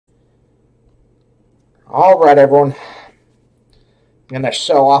All right, everyone. I'm going to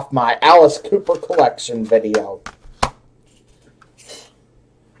show off my Alice Cooper collection video.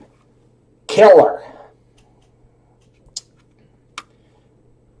 Killer.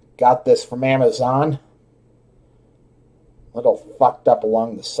 Got this from Amazon. A little fucked up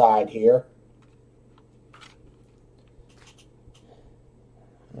along the side here.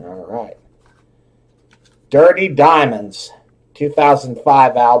 All right. Dirty Diamonds,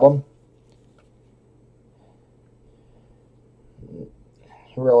 2005 album.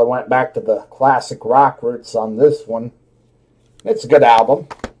 He really went back to the classic rock roots on this one. It's a good album.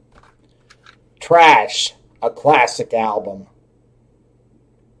 Trash, a classic album.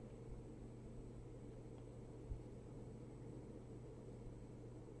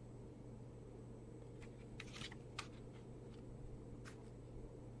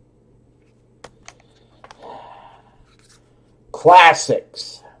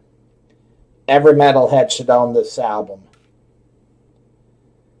 Classics. Every metalhead should own this album.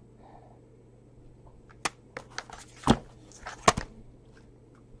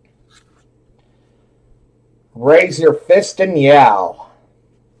 Raise Your Fist and Yell.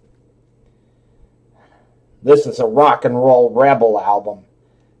 This is a rock and roll rebel album.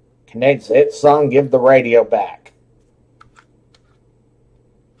 Contains the hit song Give the Radio Back.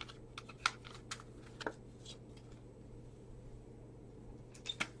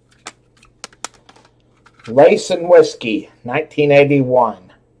 Lace and Whiskey,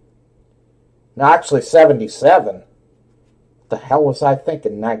 1981. No, actually 77. What the hell was I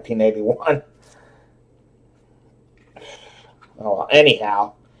thinking, 1981? Oh, well,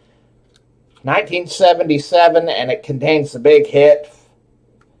 anyhow. 1977, and it contains the big hit,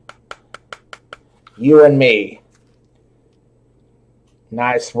 You and Me.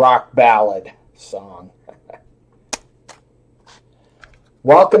 Nice rock ballad song.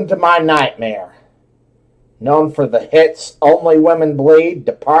 Welcome to My Nightmare. Known for the hits Only Women Bleed,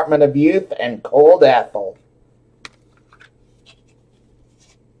 Department of Youth, and Cold Ethel.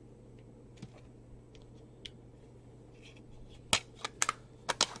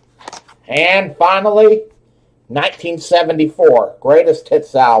 And finally, 1974, Greatest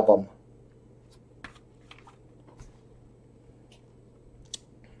Hits album.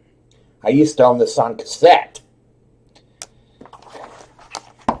 I used to own this on cassette.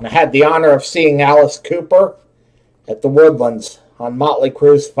 And I had the honor of seeing Alice Cooper at the Woodlands on Motley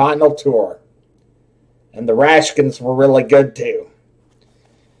Crue's final tour. And the Rashkins were really good too.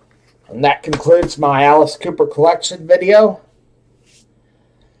 And that concludes my Alice Cooper collection video.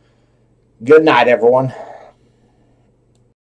 Good night, everyone.